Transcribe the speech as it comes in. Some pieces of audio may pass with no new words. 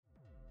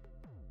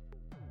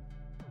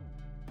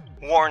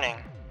Warning: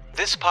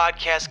 this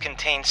podcast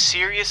contains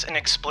serious and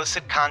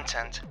explicit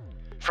content.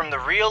 From the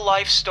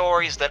real-life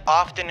stories that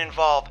often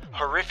involve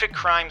horrific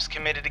crimes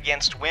committed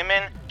against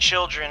women,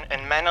 children,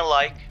 and men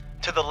alike,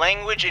 to the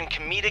language and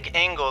comedic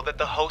angle that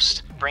the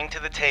hosts bring to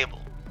the table.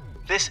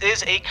 This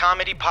is a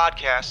comedy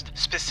podcast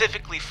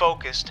specifically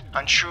focused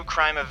on true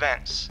crime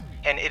events,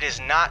 and it is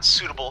not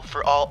suitable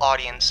for all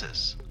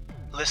audiences.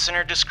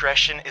 Listener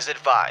discretion is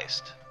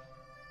advised.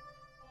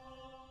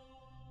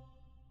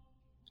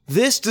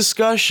 This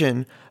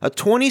discussion, a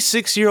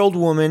 26-year-old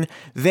woman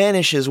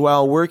vanishes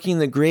while working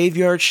the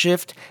graveyard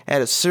shift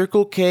at a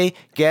Circle K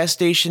gas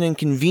station and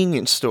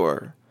convenience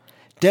store.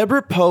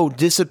 Deborah Poe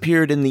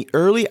disappeared in the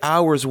early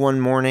hours one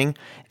morning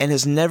and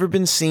has never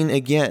been seen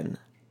again.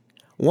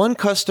 One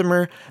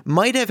customer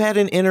might have had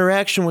an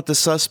interaction with the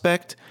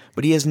suspect,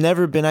 but he has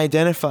never been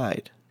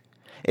identified.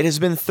 It has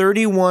been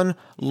 31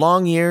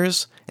 long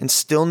years and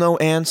still no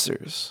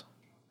answers.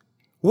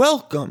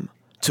 Welcome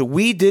to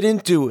We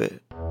Didn't Do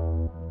It.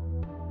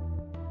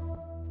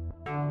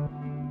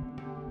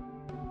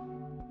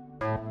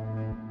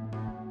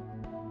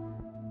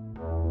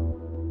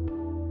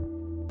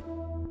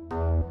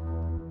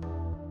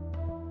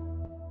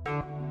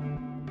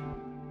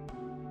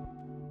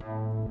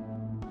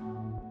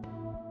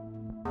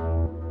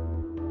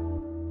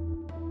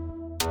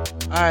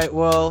 Alright,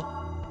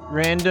 well,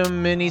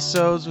 random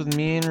mini-sodes with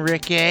me and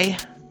Ricky.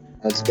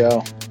 Let's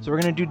go. So we're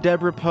going to do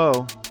Deborah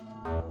Poe.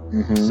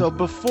 Mm-hmm. So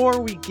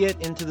before we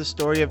get into the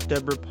story of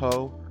Deborah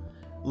Poe,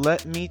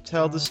 let me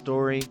tell the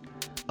story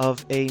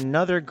of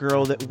another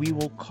girl that we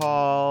will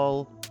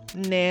call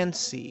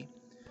Nancy.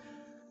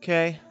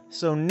 Okay,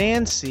 so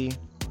Nancy,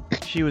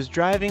 she was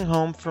driving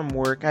home from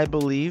work, I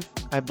believe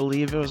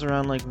it was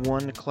around like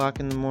 1 o'clock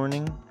in the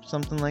morning,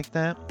 something like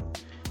that.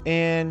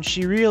 And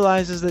she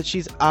realizes that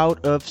she's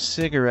out of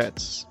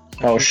cigarettes.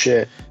 Oh,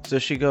 shit. So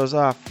she goes,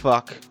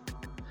 fuck.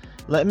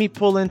 Let me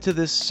pull into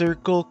this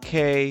Circle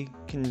K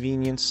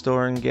convenience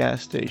store and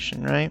gas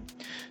station, right?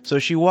 So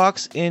she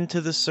walks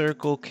into the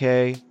Circle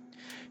K.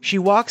 She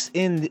walks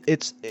in,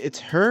 it's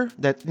her,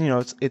 that, you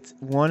know, it's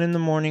 1 in the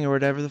morning or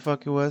whatever the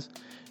fuck it was.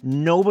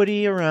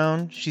 Nobody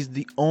around. She's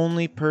the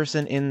only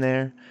person in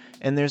there.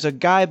 And there's a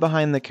guy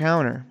behind the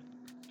counter.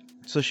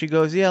 So she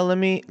goes, yeah, let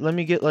me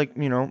get, like,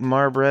 you know,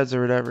 Marbreds or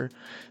whatever.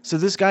 So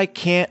this guy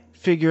can't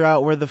figure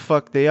out where the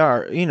fuck they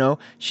are, you know.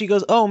 She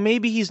goes, oh,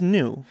 maybe he's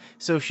new.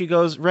 So she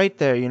goes, right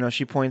there, you know,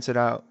 she points it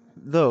out.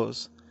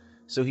 Those.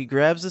 So he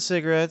grabs the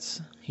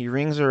cigarettes, he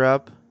rings her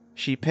up,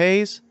 she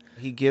pays,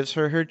 he gives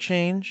her her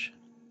change.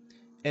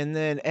 And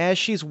then as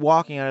she's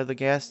walking out of the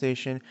gas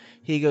station,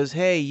 he goes,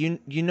 hey, you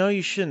know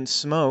you shouldn't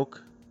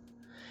smoke.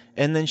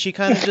 And then she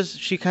kind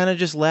of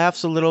just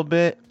laughs a little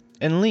bit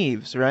and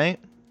leaves, right?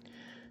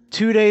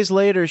 2 days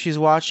later, she's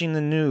watching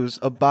the news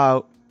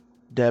about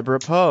Deborah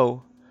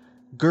Poe,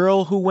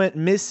 girl who went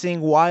missing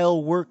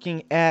while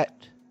working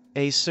at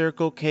a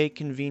Circle K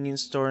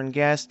convenience store and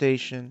gas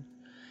station.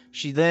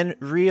 She then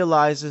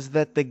realizes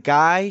that the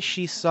guy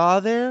she saw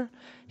there,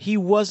 he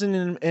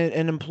wasn't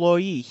an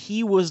employee.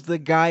 He was the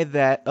guy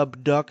that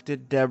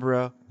abducted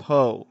Deborah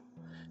Poe.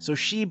 So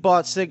she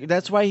bought cigarettes.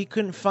 That's why he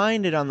couldn't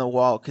find it on the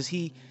wall, because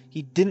he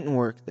didn't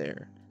work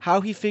there. How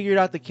he figured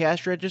out the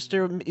cash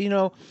register, you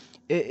know,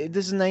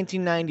 this is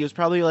 1990. It was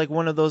probably like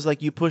one of those,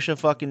 like, you push a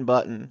fucking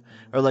button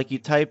or like you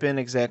type in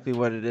exactly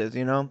what it is,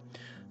 you know?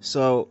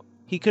 So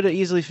he could have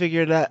easily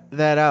figured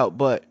that out,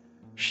 but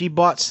she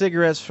bought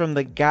cigarettes from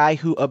the guy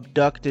who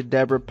abducted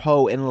Deborah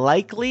Poe, and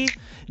likely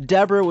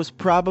Deborah was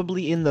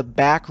probably in the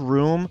back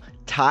room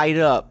tied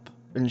up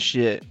and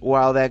shit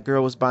while that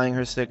girl was buying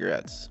her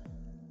cigarettes.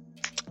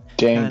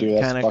 Dang, dude,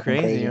 that's kind of fucking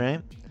crazy,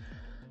 right?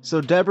 So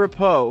Deborah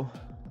Poe,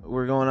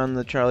 we're going on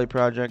the Charlie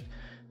Project.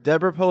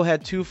 Deborah Poe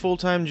had 2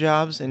 full-time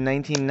jobs in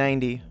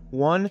 1990.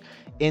 One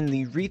in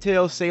the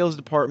retail sales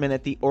department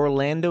at the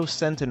Orlando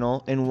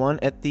Sentinel, and one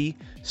at the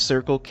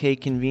Circle K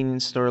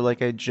convenience store,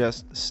 like I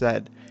just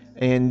said.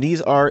 And these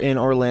are in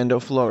Orlando,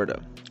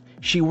 Florida.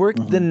 She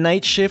worked the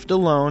night shift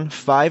alone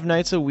 5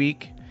 nights a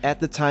week at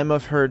the time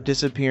of her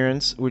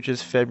disappearance, which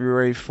is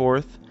February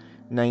 4th,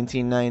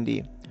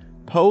 1990.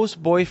 Poe's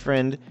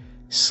boyfriend,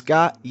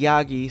 Scott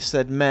Yagi,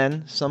 said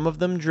men, some of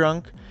them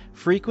drunk,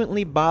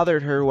 frequently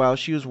bothered her while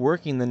she was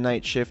working the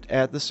night shift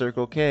at the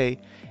Circle K,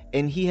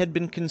 and he had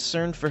been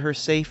concerned for her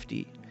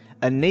safety.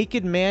 A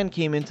naked man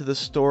came into the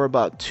store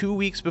about 2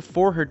 weeks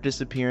before her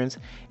disappearance,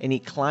 and he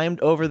climbed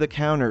over the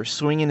counter,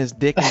 swinging his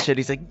dick and shit.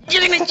 He's like,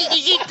 "Get him!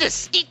 Eat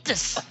this! Eat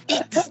this!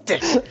 Eat this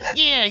dick!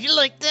 Yeah, you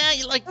like that?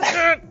 You like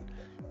that?"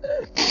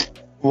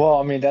 Well,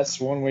 I mean, that's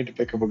one way to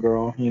pick up a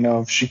girl. You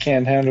know, if she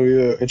can't handle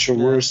you at your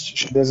worst,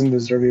 she doesn't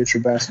deserve you at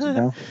your best, you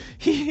know?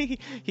 he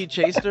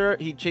chased her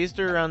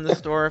around the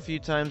store a few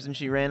times, and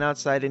she ran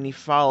outside, and he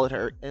followed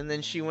her. And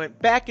then she went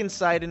back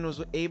inside and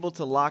was able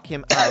to lock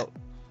him out.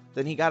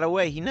 Then he got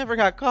away. He never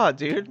got caught,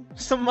 dude.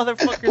 Some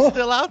motherfucker's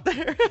still out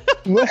there.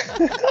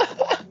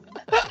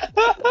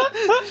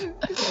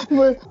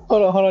 Wait,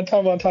 hold on,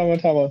 time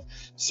out.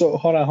 So,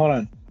 hold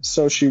on.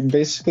 So she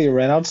basically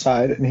ran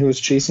outside, and he was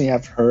chasing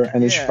after her,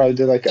 and then she Yeah. probably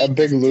did like a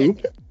big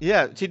loop.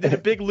 Yeah, she did a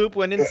big loop,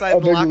 went A inside,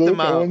 and big locked loop him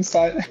out.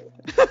 inside.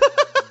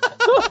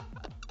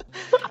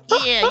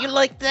 Yeah, you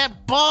like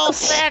that ball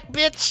sack,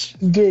 bitch?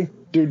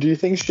 Dude, do you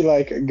think she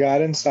like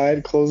got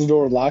inside, closed the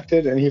door, locked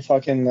it, and he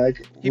fucking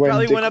like He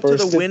probably dick went up to the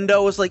first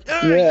window, was like,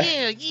 "Ugh."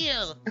 Yeah.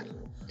 Yeah.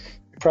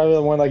 Probably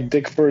went like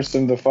dick first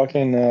in the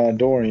fucking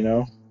door, you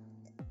know.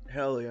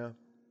 Hell yeah.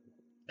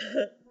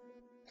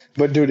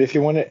 But dude, if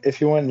you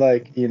went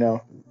like, you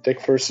know, dick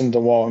first in the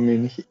wall, I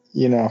mean,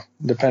 you know,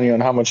 depending on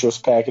how much he was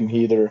packing,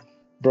 he either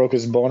broke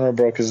his boner or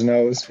broke his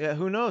nose. Yeah,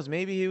 who knows?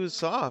 Maybe he was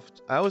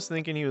soft. I was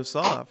thinking he was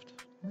soft.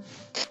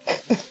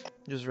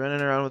 Just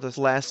running around with his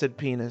flaccid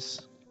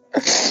penis.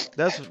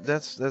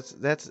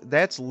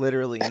 That's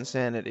literally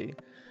insanity.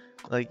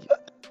 Like,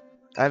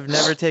 I've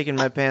never taken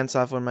my pants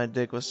off when my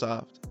dick was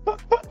soft.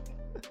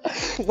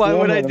 Why Yeah,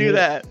 would I man, I do mean-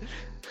 that?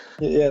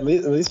 Yeah, at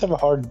least have a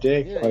hard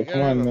dick. Yeah, like, you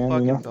come gotta on, have a man.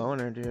 fucking You know?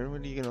 boner, dude.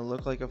 What are you gonna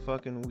look like, a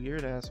fucking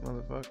weird ass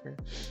motherfucker?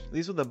 At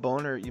least with a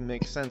boner, you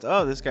make sense.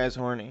 Oh, this guy's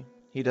horny.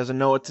 He doesn't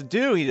know what to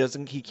do.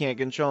 He can't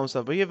control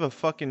himself. But you have a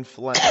fucking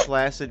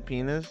flaccid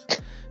penis.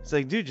 It's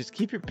like, dude, just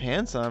keep your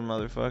pants on,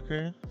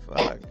 motherfucker. Fuck.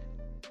 All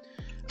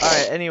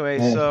right. Anyway,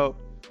 Man. so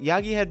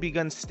Yagi had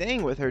begun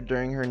staying with her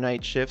during her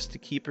night shifts to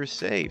keep her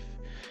safe.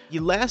 He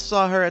last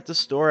saw her at the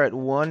store at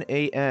 1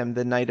 a.m.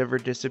 the night of her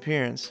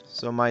disappearance,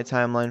 so my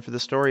timeline for the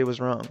story was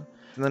wrong.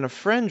 And then a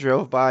friend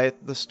drove by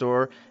the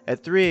store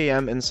at 3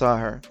 a.m. and saw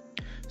her.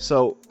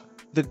 So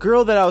the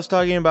girl that I was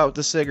talking about with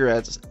the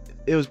cigarettes,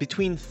 it was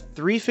between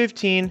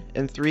 3:15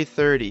 and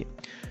 3:30.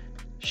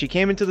 She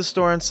came into the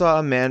store and saw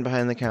a man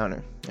behind the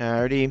counter. I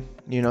already,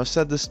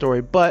 said the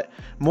story, but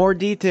more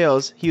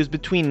details. He was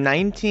between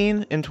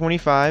 19 and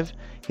 25.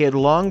 He had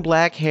long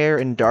black hair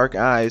and dark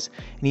eyes,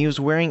 and he was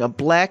wearing a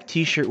black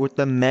t-shirt with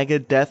the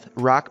Megadeth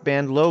rock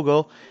band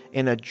logo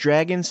and a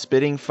dragon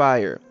spitting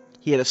fire.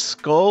 He had a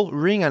skull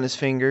ring on his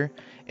finger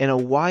and a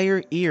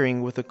wire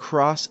earring with a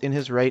cross in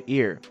his right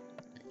ear.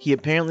 He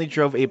apparently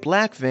drove a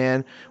black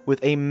van with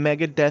a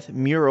Megadeth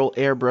mural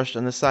airbrushed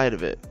on the side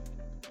of it.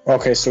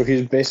 Okay, so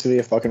he's basically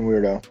a fucking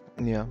weirdo.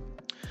 Yeah.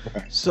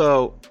 Okay.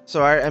 So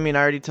I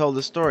already told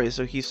the story.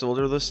 So he sold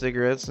her those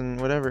cigarettes and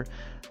whatever.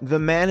 The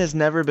man has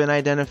never been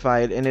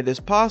identified, and it is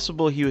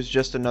possible he was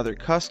just another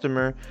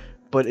customer,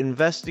 but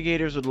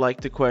investigators would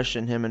like to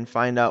question him and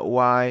find out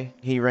why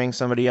he rang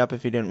somebody up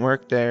if he didn't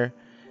work there,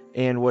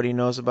 and what he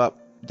knows about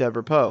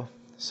Deborah Poe.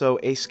 So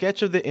a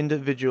sketch of the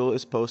individual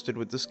is posted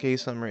with this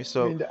case summary.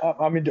 So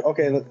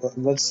Okay,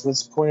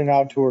 let's point it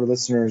out to our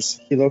listeners.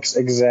 He looks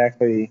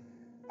exactly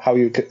how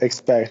you could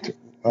expect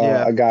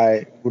Yeah. a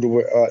guy would,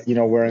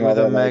 wearing all with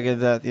the a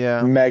Megadeth,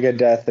 yeah,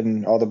 Megadeth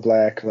and all the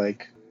black,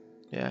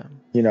 yeah,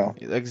 yeah.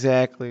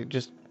 exactly.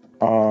 Just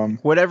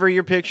whatever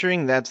you're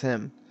picturing, that's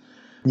him.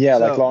 Yeah,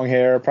 So- like long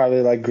hair,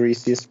 probably like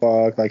greasy as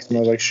fuck, like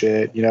smells like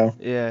shit,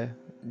 Yeah,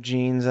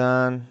 jeans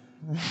on.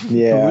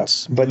 Yeah,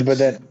 Boots. but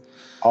then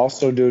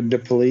also, dude, the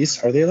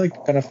police, are they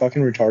like kind of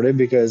fucking retarded?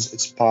 Because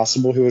it's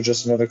possible he was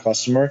just another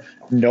customer.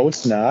 No,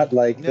 it's not.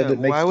 Like, Yeah, that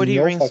makes why would he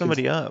no ring fucking-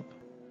 somebody up?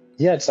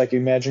 Yeah, it's like,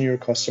 imagine you're a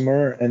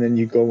customer and then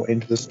you go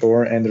into the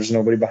store and there's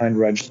nobody behind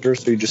register,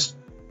 so you just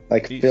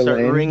like You fill start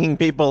in. ringing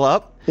people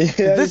up. Yeah,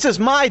 This is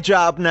my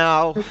job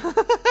now.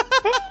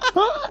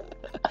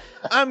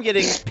 I'm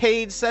getting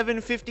paid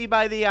 $7.50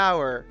 by the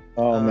hour.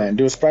 oh man,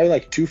 dude, it was probably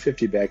like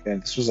 $2.50 back then.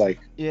 This was like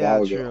a Yeah,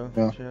 while true, ago.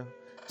 Yeah. true.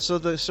 So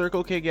the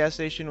Circle K gas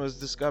station was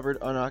discovered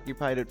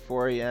unoccupied at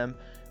 4 a.m.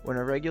 when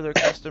a regular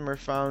customer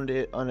found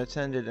it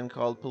unattended and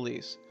called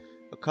police.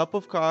 A cup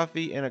of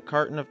coffee and a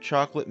carton of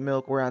chocolate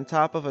milk were on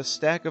top of a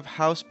stack of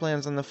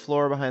houseplants on the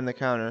floor behind the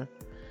counter.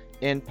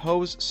 And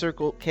Poe's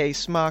Circle K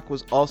smock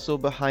was also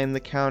behind the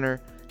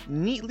counter,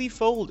 neatly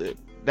folded.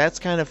 That's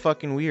kind of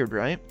fucking weird,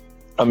 right?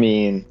 I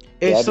mean,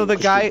 So the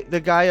guy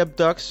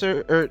abducts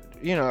her,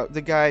 or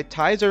the guy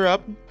ties her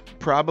up,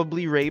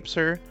 probably rapes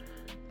her,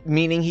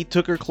 meaning he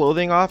took her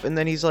clothing off, and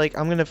then he's like,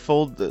 I'm gonna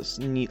fold this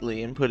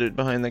neatly and put it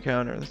behind the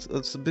counter.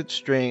 That's a bit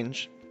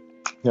strange.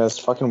 Yeah, it's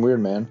fucking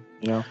weird, man.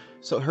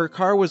 So her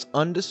car was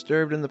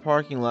undisturbed in the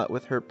parking lot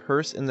with her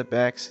purse in the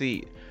back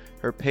seat.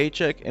 Her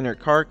paycheck and her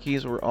car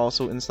keys were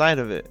also inside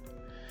of it.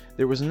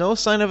 There was no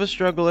sign of a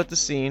struggle at the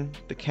scene,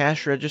 the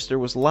cash register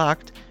was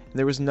locked, and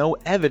there was no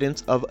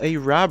evidence of a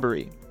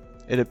robbery.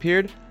 It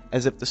appeared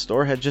as if the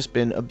store had just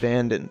been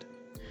abandoned.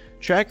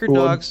 Tracker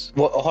dogs...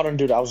 Well, hold on,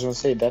 dude. I was gonna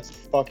say that's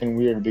fucking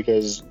weird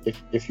because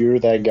if you're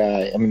that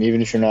guy, I mean,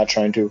 even if you're not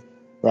trying to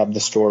rob the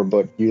store,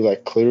 but you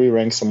like clearly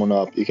rang someone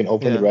up, you can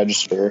open Yeah. the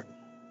register.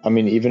 I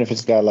mean, even if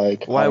it's got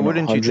like Why I don't know,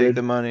 wouldn't you 100 take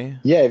the money?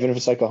 Yeah, even if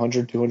it's like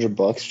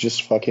 $100-$200,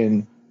 just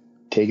fucking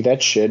take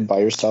that shit, buy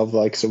yourself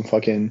like some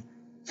fucking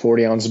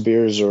 40-ounce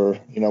beers or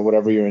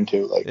whatever you're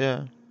into. Like,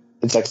 Yeah.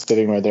 it's like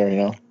sitting right there,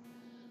 Yeah,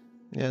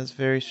 it's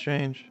very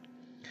strange.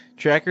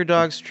 Tracker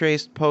dogs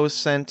traced Poe's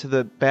scent to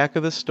the back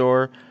of the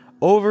store,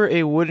 over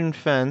a wooden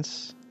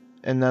fence,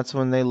 and that's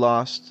when they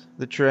lost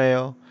the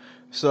trail.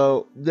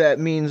 So that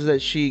means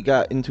that she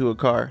got into a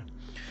car.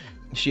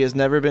 She has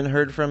never been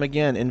heard from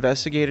again.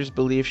 Investigators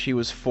believe she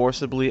was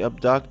forcibly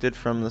abducted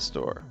from the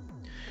store.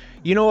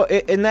 You know,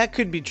 and that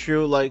could be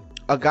true. Like,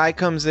 a guy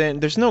comes in.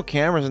 There's no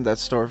cameras in that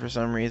store for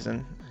some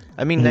reason.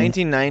 I mean,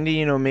 1990,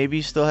 you know, maybe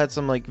you still had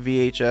some, like,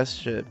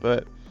 VHS shit.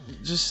 But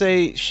just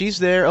say she's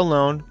there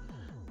alone.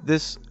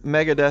 This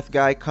Megadeth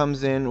guy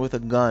comes in with a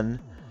gun.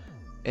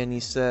 And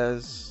he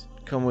says,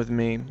 come with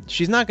me.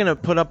 She's not going to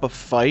put up a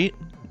fight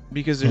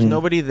because there's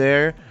nobody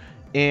there.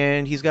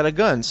 And he's got a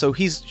gun. So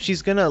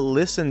she's going to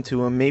listen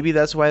to him. Maybe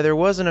that's why there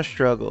wasn't a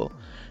struggle.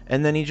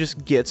 And then he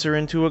just gets her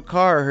into a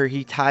car, or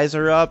he ties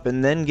her up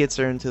and then gets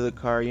her into the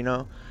car, you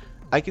know?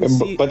 I can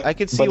see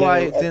why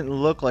it didn't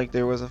look like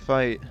there was a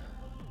fight.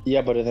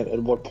 Yeah, but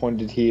at what point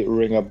did he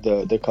ring up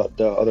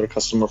the other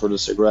customer for the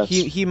cigarettes?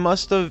 He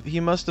must have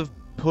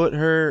put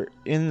her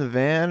in the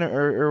van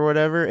or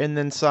whatever, and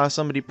then saw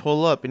somebody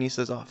pull up, and he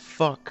says, "Oh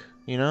fuck,"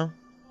 you know?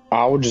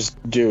 I would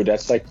just, dude,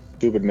 that's like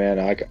stupid, man.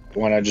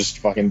 Why not just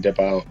fucking dip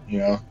out, you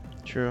know?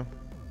 True.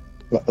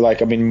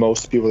 Like, I mean,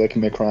 most people that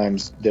commit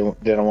crimes, they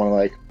don't want to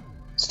like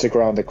stick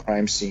around the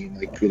crime scene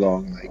like too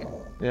long, like.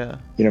 Yeah.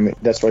 You know what I mean?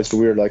 That's why it's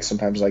weird. Like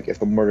sometimes, like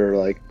if a murderer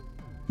like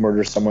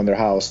murders someone in their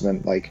house and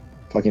then like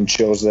fucking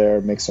chills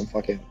there, makes some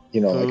fucking, you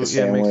know, like a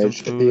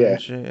sandwich.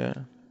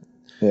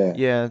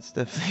 Yeah, it's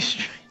definitely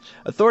strange.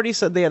 Authorities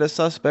said they had a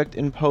suspect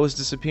in Poe's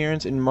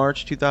disappearance in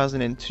March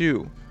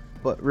 2002,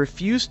 but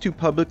refused to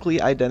publicly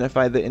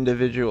identify the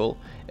individual.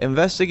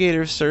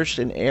 Investigators searched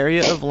an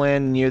area of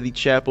land near the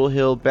Chapel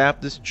Hill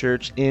Baptist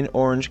Church in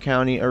Orange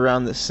County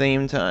around the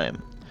same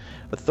time.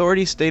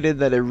 Authorities stated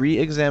that a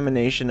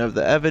re-examination of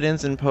the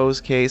evidence in Poe's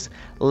case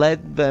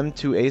led them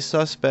to a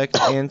suspect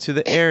and to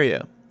the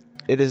area.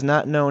 It is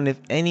not known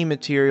if any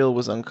material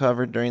was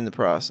uncovered during the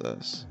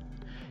process.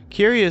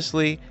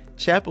 Curiously,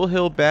 Chapel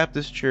Hill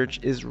Baptist Church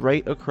is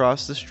right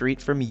across the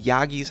street from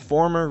Yagi's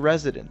former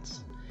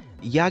residence.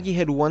 Yagi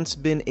had once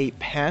been a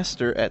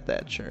pastor at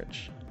that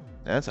church.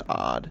 That's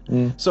odd.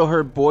 So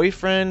her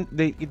boyfriend,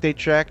 they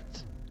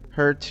tracked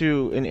her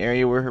to an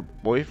area where her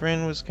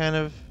boyfriend was kind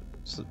of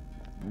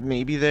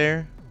maybe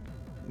there,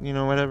 you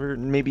know, whatever,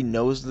 maybe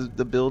knows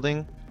the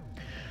building.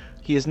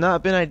 He has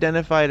not been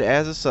identified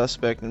as a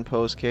suspect in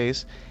Poe's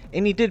case,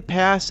 and he did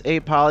pass a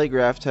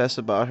polygraph test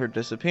about her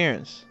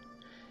disappearance.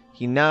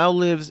 He now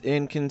lives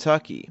in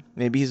Kentucky.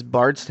 Maybe he's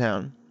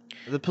Bardstown.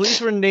 The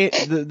police were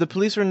the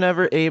police were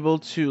never able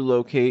to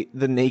locate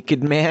the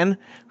naked man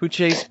who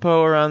chased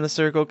Poe around the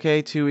Circle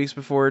K 2 weeks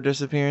before her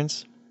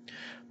disappearance.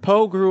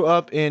 Poe grew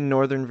up in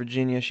Northern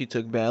Virginia. She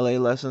took ballet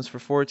lessons for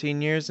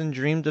 14 years and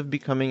dreamed of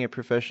becoming a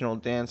professional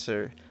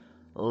dancer.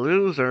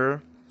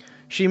 Loser.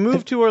 She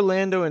moved to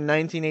Orlando in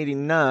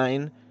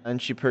 1989,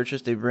 and she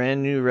purchased a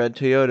brand new red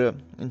Toyota,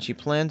 and she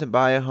planned to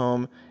buy a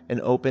home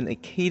and open a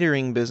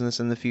catering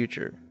business in the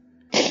future.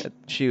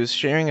 She was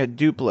sharing a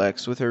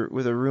duplex with a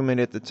roommate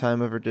at the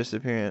time of her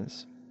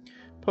disappearance.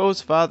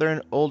 Poe's father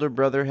and older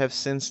brother have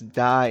since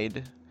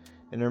died,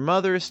 and her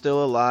mother is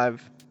still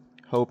alive,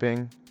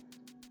 hoping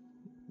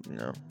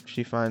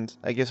she finds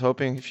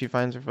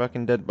her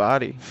fucking dead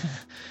body.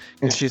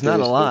 Because she's not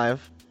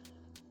alive.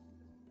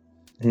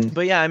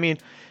 But yeah, I mean,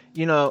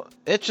 you know,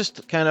 it's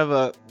just kind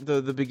of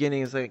the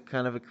beginning is like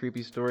kind of a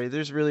creepy story.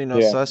 There's really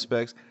no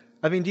suspects.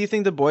 I mean, do you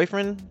think the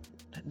boyfriend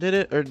did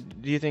it, or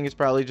do you think it's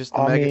probably just the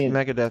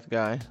Megadeth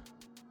guy?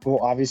 Well,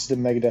 obviously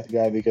the Megadeth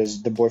guy,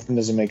 because the boyfriend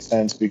doesn't make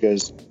sense,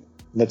 because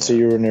let's say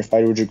you were in a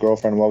fight with your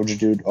girlfriend, why would you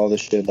do all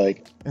this shit?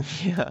 Like,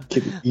 yeah,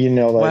 you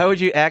know, like, why would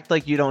you act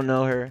like you don't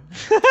know her?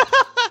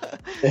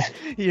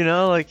 You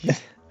know, like,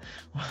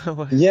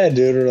 yeah,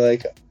 dude, or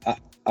like,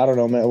 I don't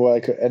know, man.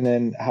 Like, and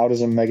then how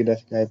does a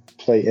Megadeth guy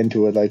play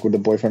into it? Like, would the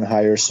boyfriend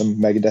hire some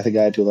Megadeth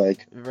guy to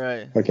like,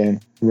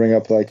 fucking ring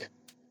up, like,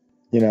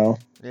 you know?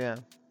 Yeah.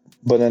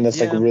 But then that's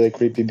like really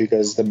creepy,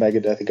 because the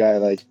Megadeth guy,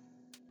 like,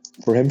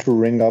 for him to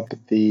ring up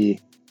the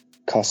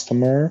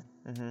customer,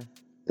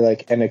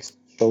 like, and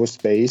show his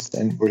face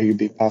and where he could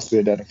be possibly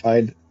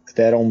identified,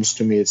 that almost,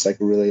 to me, it's like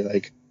really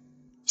like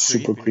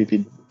super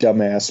creepy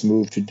dumbass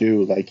move to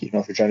do. Like, you know,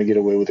 if you're trying to get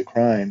away with a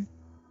crime,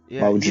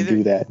 why would you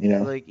do that? You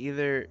know, like,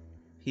 either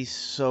he's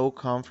so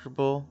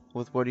comfortable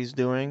with what he's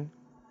doing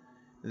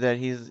that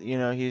he's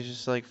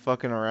just like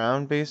fucking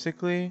around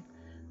basically,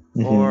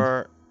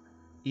 or,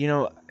 you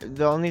know,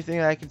 the only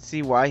thing I could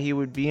see why he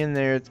would be in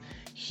there is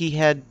he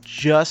had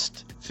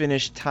just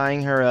finished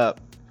tying her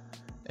up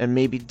and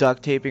maybe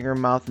duct taping her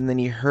mouth, and then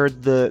he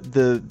heard the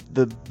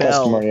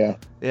bell. Customer,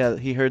 yeah,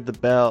 he heard the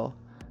bell,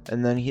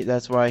 and then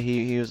that's why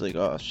he was like,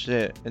 oh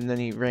shit, and then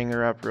he rang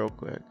her up real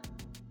quick.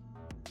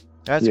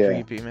 That's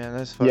creepy, man.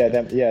 That's fucking,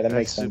 that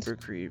makes sense.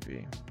 Super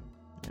creepy.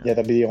 Yeah,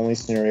 that'd be the only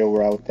scenario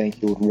where I would think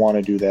he would want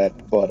to do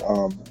that. But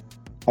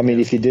I mean,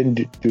 if he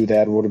didn't do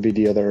that, what would be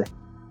the other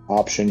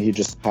option? He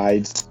just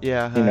hides.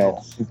 Yeah, you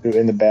know,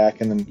 in the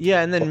back, and then.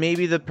 Yeah, and then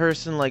maybe the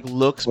person like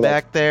looks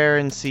back there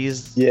and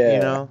sees. Yeah.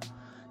 You know,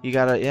 you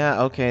gotta.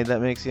 Yeah. Okay,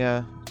 that makes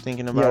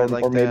thinking about it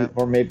like that.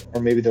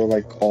 Or maybe they'll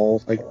like call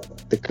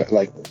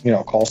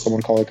call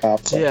someone, call the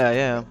cops.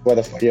 Yeah. Where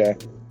the fuck? Yeah.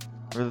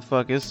 Where the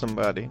fuck is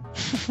somebody?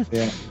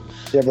 Yeah.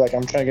 Yeah, but like,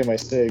 I'm trying to get my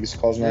cigs,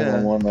 calls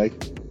 911,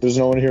 like, there's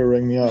no one here to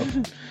ring me up.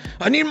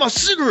 I need my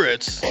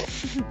cigarettes.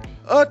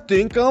 I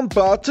think I'm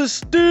about to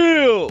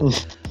steal.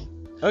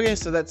 Okay,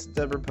 so that's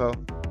Deborah Poe.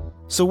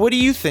 So what do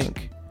you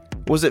think?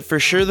 Was it for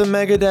sure the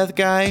Megadeth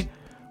guy?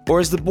 Or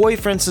is the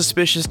boyfriend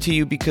suspicious to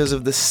you because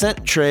of the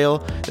scent trail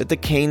that the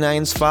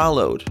canines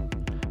followed?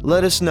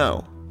 Let us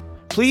know.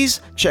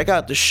 Please check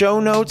out the show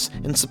notes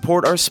and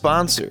support our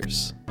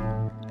sponsors.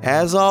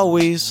 As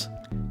always,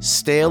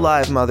 stay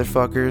alive,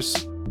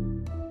 motherfuckers.